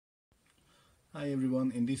Hi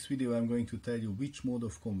everyone, in this video I'm going to tell you which mode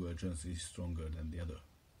of convergence is stronger than the other.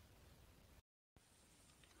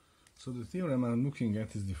 So the theorem I'm looking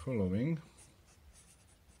at is the following.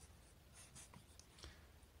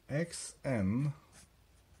 Xn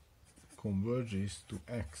converges to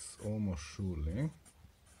x almost surely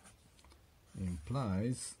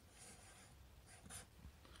implies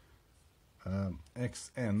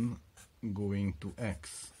Xn going to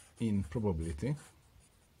x in probability.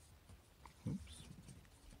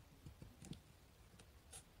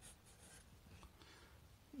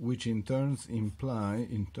 Which in turn implies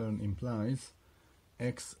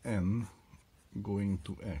Xn going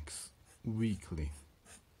to x weakly.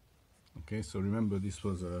 Okay, so remember this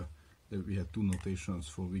was that we had two notations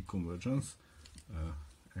for weak convergence,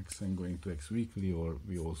 Xn going to x weakly, or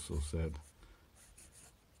we also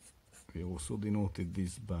denoted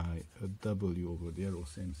this by a W over the arrow,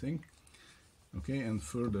 same thing. Okay, and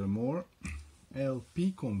furthermore,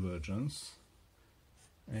 LP convergence,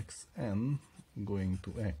 Xn going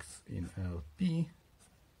to x in LP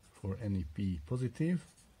for any p positive,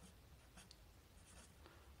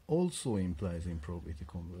 also implies improbability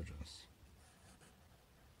convergence.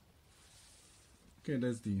 Okay,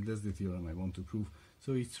 that's the theorem I want to prove.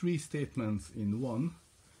 So it's three statements in one.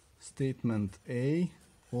 Statement A,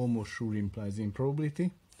 almost sure, implies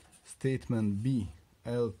improbability. Statement B,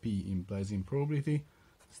 LP implies improbability.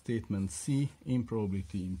 Statement C,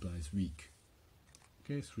 improbability implies weak.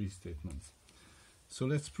 Okay, three statements. So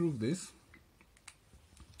let's prove this,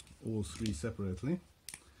 all three separately.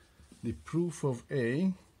 The proof of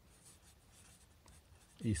A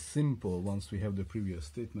is simple once we have the previous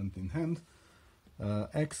statement in hand.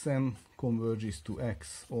 Xn converges to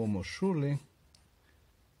x almost surely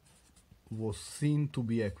was seen to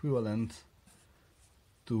be equivalent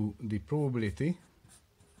to the probability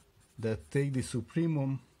that take the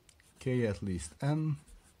supremum k at least n,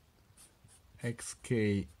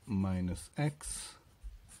 xk minus x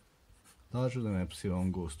larger than epsilon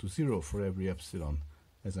goes to 0 for every epsilon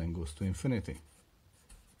as n goes to infinity.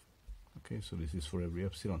 Okay, so this is for every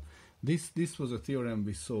epsilon. This was a theorem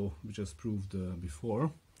we just proved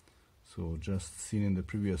before, so just seen in the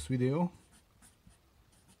previous video.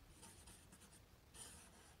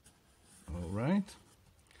 Alright,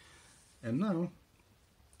 and now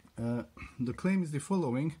the claim is the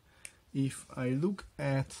following. If I look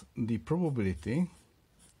at the probability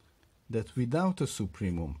that without a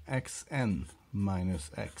supremum Xn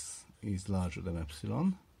minus x is larger than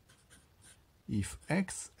epsilon, if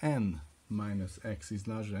Xn minus x is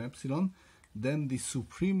larger than epsilon, then the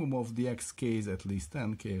supremum of the xk is at least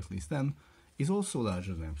n, k at least n, is also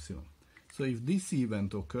larger than epsilon. So if this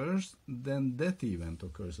event occurs, then that event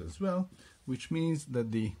occurs as well, which means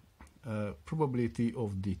that the probability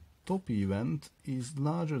of the top event is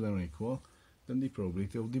larger than or equal than the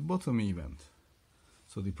probability of the bottom event.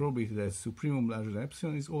 So the probability that supremum larger than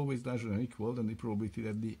epsilon is always larger than or equal than the probability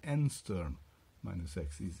that the nth term minus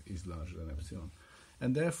x is larger than epsilon.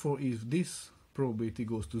 And therefore, if this probability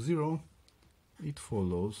goes to 0, it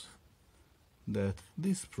follows that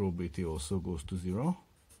this probability also goes to 0,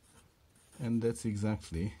 and that's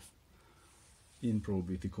exactly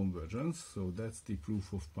improbability convergence. So that's the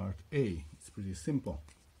proof of part A. It's pretty simple.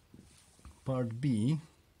 Part B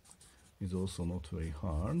is also not very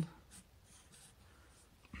hard.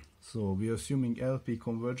 So we are assuming LP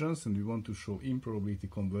convergence and we want to show improbability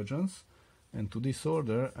convergence. And to this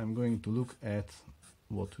order, I'm going to look at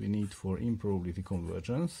what we need for improbability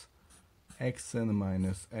convergence. Xn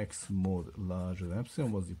minus x mod larger than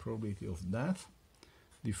epsilon. What's the probability of that?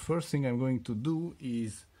 The first thing I'm going to do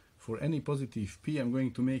is, for any positive p, I'm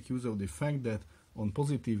going to make use of the fact that on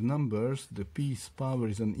positive numbers, the p's power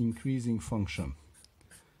is an increasing function.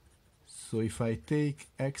 So if I take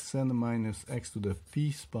xn minus x to the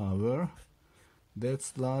p's power,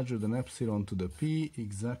 that's larger than epsilon to the p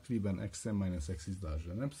exactly when xn minus x is larger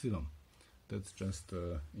than epsilon. That's just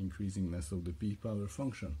increasingness of the p power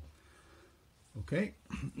function. Okay,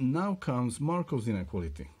 now comes Markov's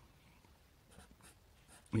inequality.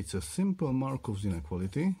 It's a simple Markov's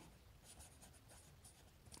inequality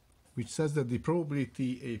which says that the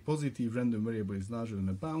probability a positive random variable is larger than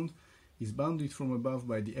a bound is bounded from above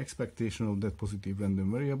by the expectation of that positive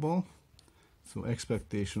random variable. So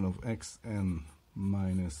expectation of xn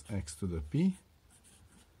minus x to the p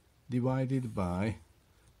divided by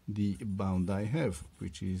the bound I have,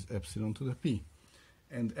 which is epsilon to the p.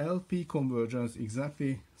 And LP convergence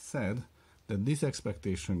exactly said that this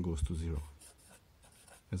expectation goes to 0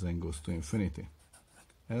 as n goes to infinity.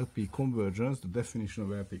 LP convergence, the definition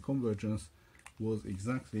of LP convergence was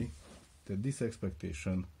exactly that this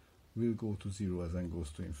expectation will go to 0 as n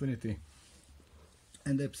goes to infinity.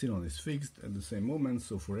 and epsilon is fixed at the same moment,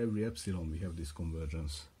 so for every epsilon we have this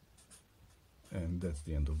convergence, and that's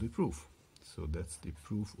the end of the proof. So that's the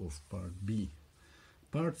proof of part B.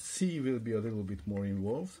 Part C will be a little bit more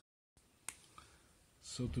involved.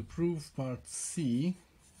 So to prove part C,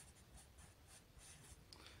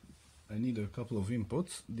 I need a couple of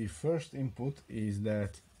inputs. The first input is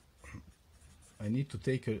that I need to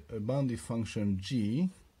take a bounded function g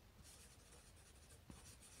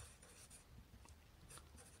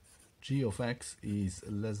of x is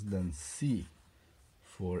less than c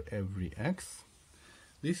for every x.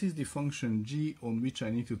 This is the function g on which I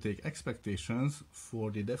need to take expectations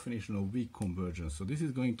for the definition of weak convergence. So this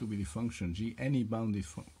is going to be the function g, any bounded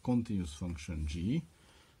continuous function g.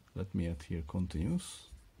 Let me add here continuous,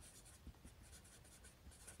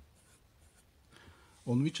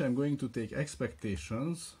 on which I'm going to take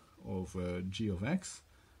expectations of g of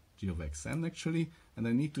xn actually, and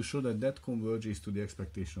I need to show that that converges to the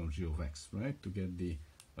expectation of g of x, right, to get the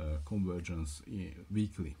convergence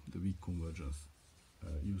weakly, the weak convergence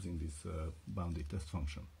using this bounded test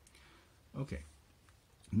function. Okay,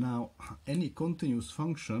 now any continuous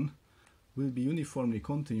function will be uniformly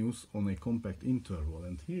continuous on a compact interval,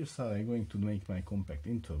 and here's how I'm going to make my compact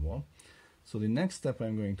interval. So the next step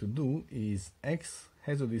I'm going to do is x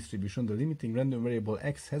has a distribution, the limiting random variable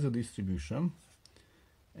x has a distribution,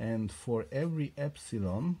 and for every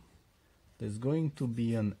epsilon there's going to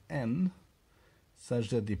be an n such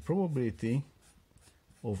that the probability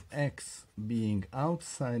of x being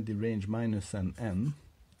outside the range minus n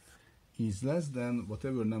is less than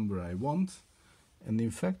whatever number I want. And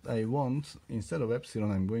in fact I want, instead of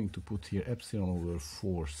epsilon, I'm going to put here epsilon over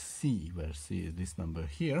 4c, where c is this number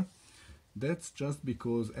here. That's just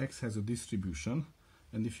because x has a distribution,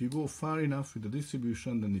 and if you go far enough with the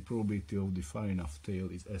distribution, then the probability of the far enough tail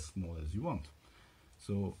is as small as you want.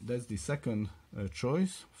 So that's the second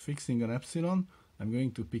choice, fixing an epsilon. I'm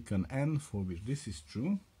going to pick an n for which this is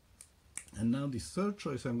true. And now the third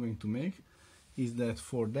choice I'm going to make is that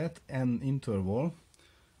for that n interval,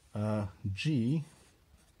 g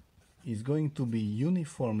is going to be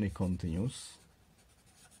uniformly continuous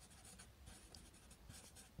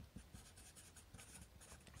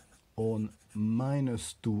on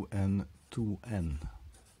minus 2n, 2n.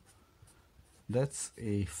 That's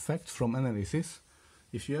a fact from analysis.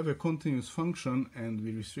 If you have a continuous function and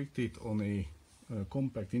we restrict it on a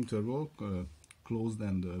compact interval, closed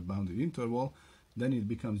and bounded interval, then it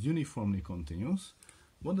becomes uniformly continuous.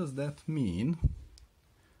 What does that mean?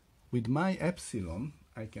 With my epsilon,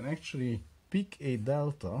 I can actually pick a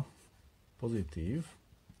delta positive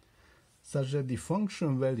such that the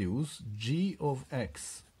function values g of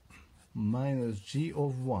x minus g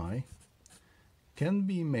of y can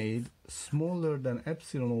be made smaller than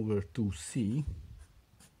epsilon over 2c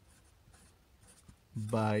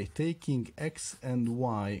by taking x and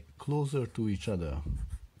y closer to each other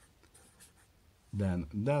than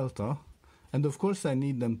delta, and of course I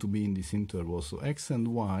need them to be in this interval, so x and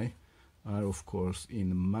y are of course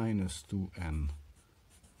in minus 2n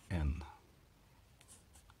n.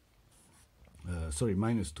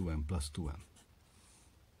 Minus 2n plus 2n.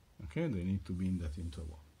 Okay, they need to be in that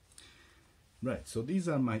interval. Right, so these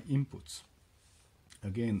are my inputs.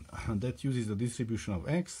 Again, that uses the distribution of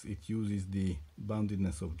x, it uses the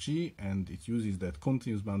boundedness of g, and it uses that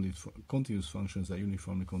continuous functions are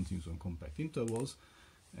uniformly continuous on compact intervals,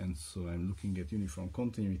 and so I'm looking at uniform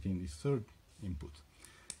continuity in this third input.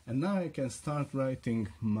 And now I can start writing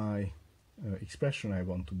my expression I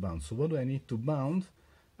want to bound. So what do I need to bound?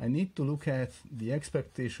 I need to look at the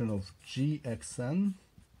expectation of gxn.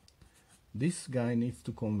 This guy needs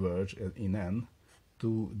to converge in n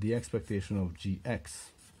to the expectation of gx.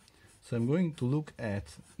 So I'm going to look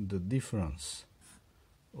at the difference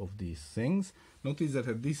of these things. Notice that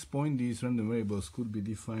at this point these random variables could be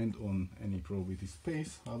defined on any probability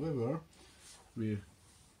space. However, we're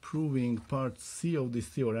proving part C of this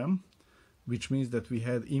theorem, which means that we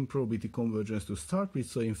had improbability convergence to start with.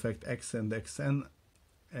 So in fact x and xn,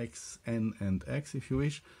 xn and x, if you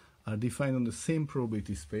wish, are defined on the same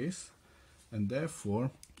probability space, and therefore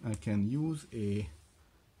I can use a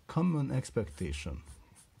common expectation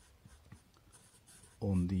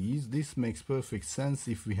on these. This makes perfect sense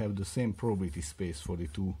if we have the same probability space for the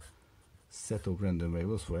two set of random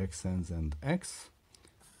variables for xn and x.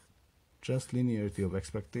 Just linearity of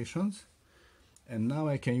expectations. And now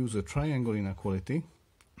I can use a triangle inequality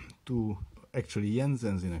to, actually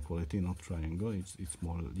Jensen's inequality, not triangle, it's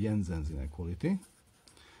more Jensen's inequality,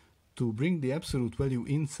 to bring the absolute value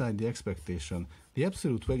inside the expectation. The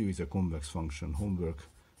absolute value is a convex function. Homework,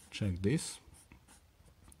 check this.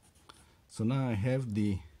 So now I have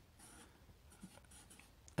the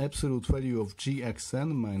absolute value of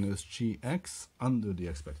gxn minus gx under the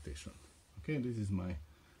expectation. Okay, this is my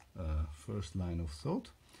first line of thought.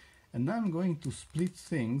 And now I'm going to split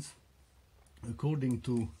things according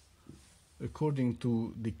to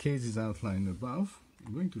the cases outlined above.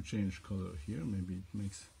 I'm going to change color here, maybe it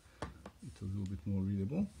makes it a little bit more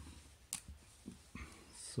readable.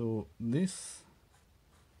 So this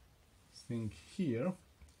thing here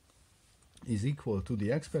is equal to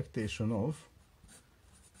the expectation of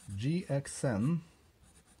gxn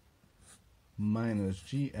minus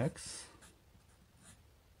gx,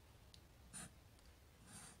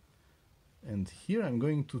 and here I'm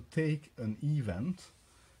going to take an event,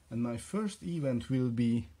 and my first event will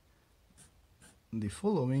be the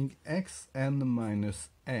following: xn minus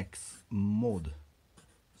x mod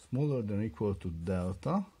smaller than or equal to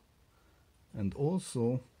delta, and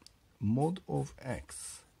also mod of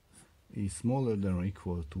x is smaller than or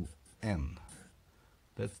equal to n.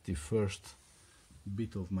 That's the first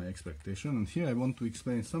bit of my expectation, and here I want to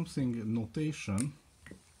explain something.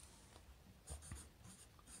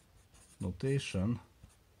 Notation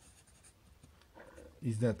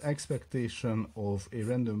is that expectation of a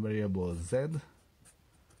random variable z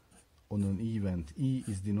on an event E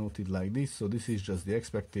is denoted like this. So this is just the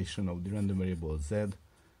expectation of the random variable z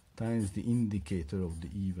times the indicator of the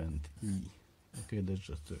event E. Okay, that's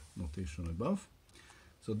just the notation above.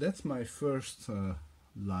 So that's my first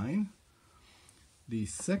line. The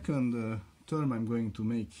second term I'm going to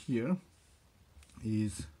make here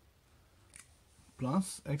is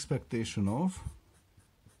plus expectation of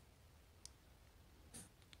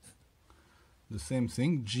the same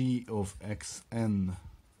thing, g of xn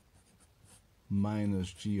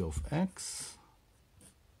minus g of x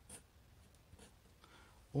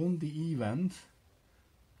on the event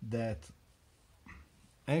that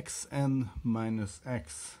xn minus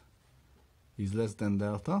x is less than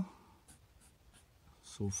delta.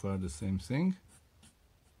 So far the same thing.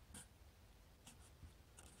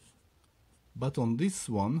 But on this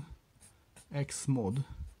one, x mod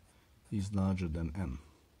is larger than n.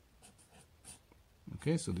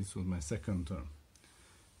 Okay, so this was my second term.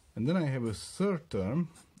 And then I have a third term,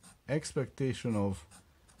 expectation of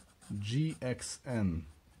gxn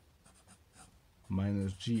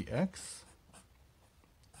minus gx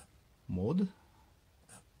mod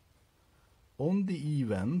on the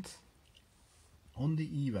event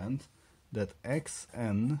that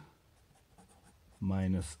xn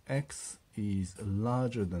minus x is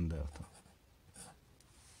larger than delta.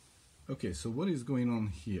 Okay, so what is going on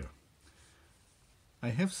here? I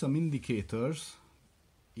have some indicators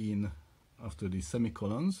in after the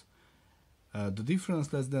semicolons. The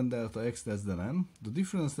difference less than delta x less than n, the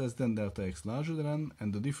difference less than delta x larger than n,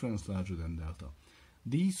 and the difference larger than delta.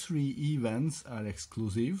 These three events are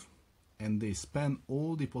exclusive, and they span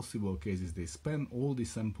all the possible cases, they span all the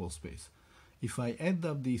sample space. If I add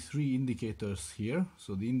up these three indicators here,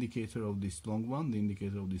 so the indicator of this long one, the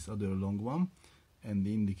indicator of this other long one, and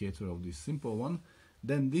the indicator of this simple one,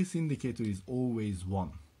 then this indicator is always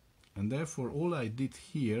 1. And therefore all I did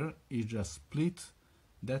here is just split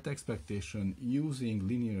that expectation using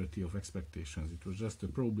linearity of expectations. It was just a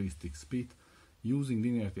probabilistic split using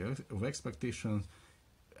linearity of expectations.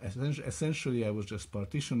 Essentially I was just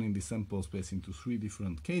partitioning the sample space into three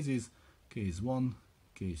different cases: case 1,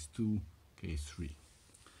 case 2, case 3.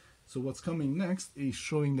 So what's coming next is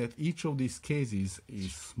showing that each of these cases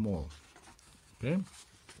is small. Okay,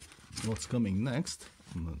 what's coming next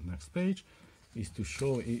on the next page is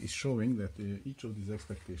showing that each of these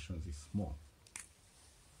expectations is small.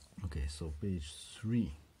 Okay, so page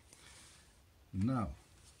 3. Now,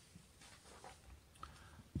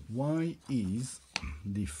 why is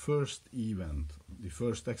the first event, the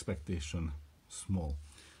first expectation, small?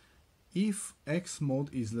 If x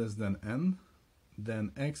mod is less than n,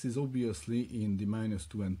 then x is obviously in the minus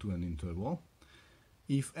 2n to n interval.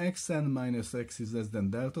 If xn minus x is less than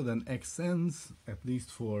delta, then xn's, at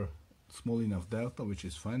least for small enough delta, which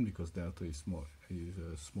is fine because delta is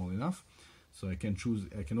small enough. So I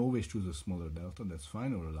can always choose a smaller delta, that's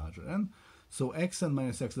fine, or a larger n. So xn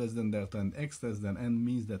minus x less than delta and x less than n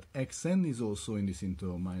means that xn is also in this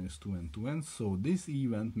interval minus 2n to n. So this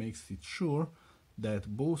event makes it sure that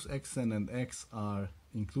both xn and x are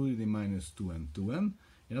included in minus 2n to n.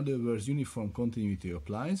 In other words, uniform continuity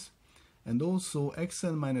applies. And also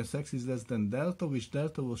xn minus x is less than delta, which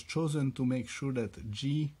delta was chosen to make sure that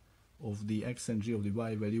g of the x and g of the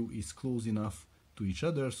y value is close enough to each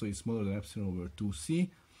other, so it's smaller than epsilon over 2c.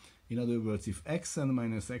 In other words, if xn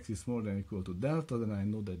minus x is smaller than or equal to delta, then I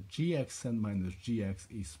know that gxn minus gx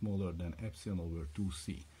is smaller than epsilon over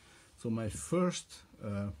 2c. So my first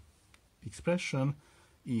expression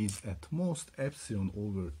is at most epsilon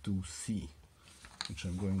over 2c, which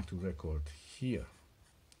I'm going to record here.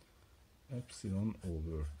 Epsilon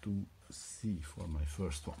over 2c for my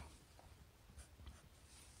first one.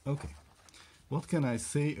 Okay, what can I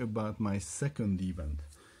say about my second event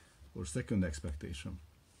or second expectation?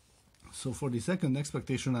 So for the second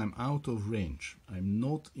expectation, I'm out of range. I'm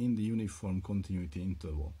not in the uniform continuity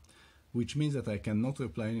interval, which means that I cannot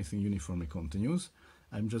apply anything uniformly continuous.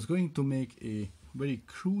 I'm just going to make a very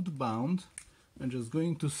crude bound. I'm just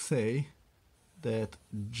going to say that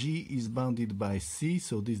G is bounded by C,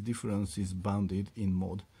 so this difference is bounded in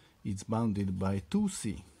mod. It's bounded by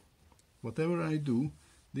 2C. Whatever I do,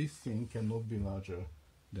 this thing cannot be larger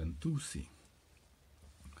than 2C.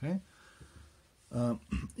 Okay?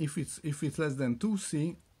 If it's less than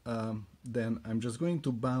 2C, then I'm just going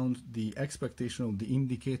to bound the expectation of the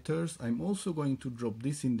indicators. I'm also going to drop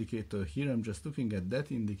this indicator here. I'm just looking at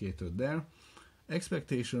that indicator there.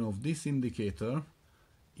 Expectation of this indicator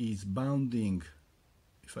is bounding,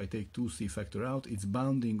 if I take 2C factor out, it's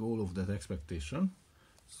bounding all of that expectation.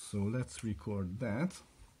 So let's record that.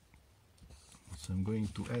 So I'm going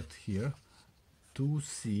to add here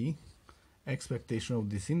 2C expectation of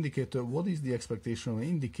this indicator. What is the expectation of the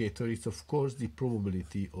indicator? It's of course the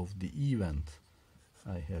probability of the event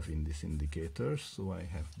I have in this indicator. So I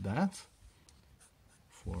have that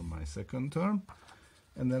for my second term.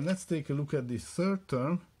 And then let's take a look at the third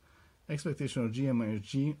term, expectation of Gn minus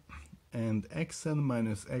G and xn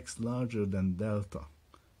minus x larger than delta.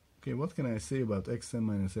 Okay, what can I say about xn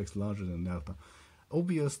minus x larger than delta?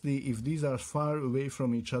 Obviously, if these are far away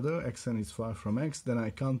from each other, xn is far from x, then I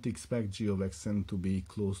can't expect g of xn to be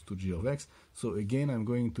close to g of x. So again, I'm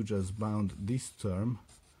going to just bound this term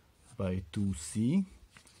by 2c.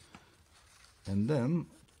 And then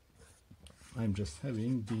I'm just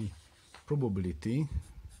having the probability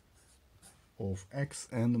of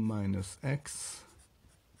xn minus x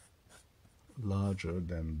larger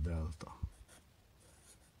than delta.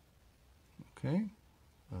 Okay?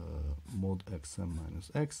 Mod xn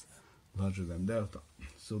minus x larger than delta.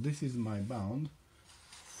 So this is my bound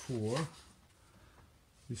for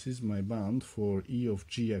E of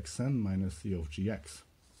gxn minus E of gx.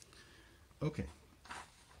 Okay.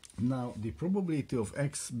 Now the probability of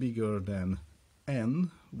x bigger than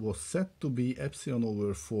n was set to be epsilon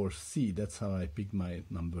over 4c. That's how I picked my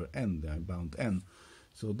number n. I bound n.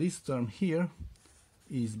 So this term here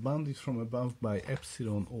is bounded from above by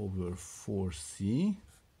epsilon over 4c.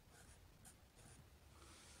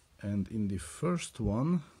 And in the first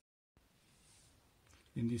one,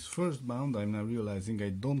 in this first bound, I'm now realizing I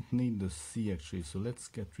don't need the c actually. So let's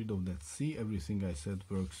get rid of that c. Everything I said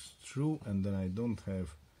works true, and then I don't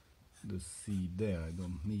have the c there. I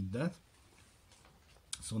don't need that.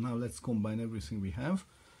 So now let's combine everything we have.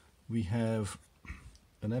 We have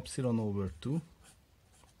an epsilon over 2.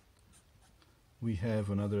 We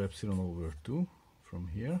have another epsilon over 2 from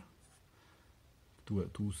here to a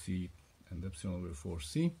 2c and epsilon over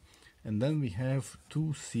 4c. And then we have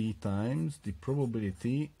 2c times the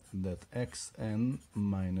probability that xn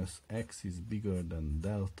minus x is bigger than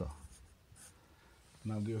delta.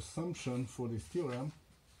 Now the assumption for this theorem,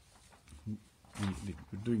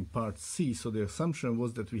 we're doing part C, so the assumption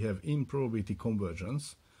was that we have improbability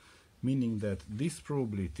convergence, meaning that this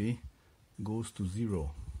probability goes to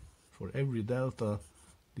 0. For every delta,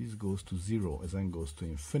 this goes to 0 as n goes to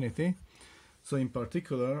infinity. So in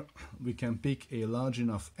particular, we can pick a large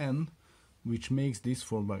enough n, which makes this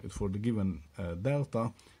for the given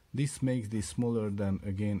delta, this makes this smaller than,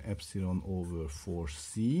 again, epsilon over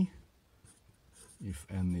 4c, if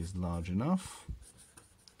n is large enough.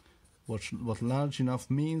 What large enough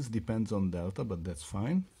means depends on delta, but that's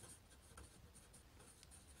fine.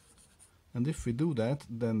 And if we do that,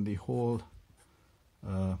 then the whole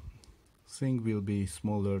thing will be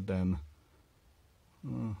smaller than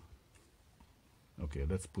okay,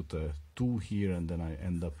 let's put a 2 here, and then I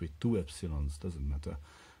end up with 2 epsilons, doesn't matter.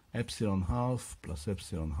 Epsilon half plus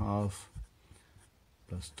epsilon half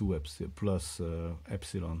plus 2 epsilon plus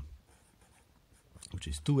epsilon, which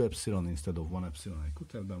is 2 epsilon instead of 1 epsilon. I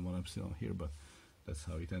could have done 1 epsilon here, but that's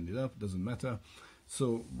how it ended up, doesn't matter.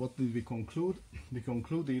 So what did we conclude? We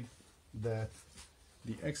concluded that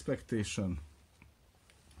the expectation,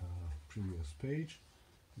 previous page,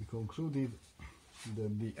 we concluded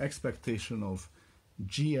that the expectation of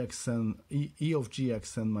gxn, E of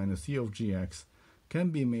gxn minus E of gx can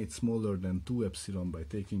be made smaller than 2 epsilon by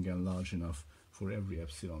taking n large enough for every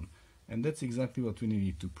epsilon. And that's exactly what we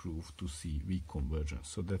needed to prove to see weak convergence.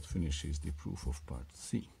 So that finishes the proof of part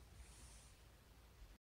C.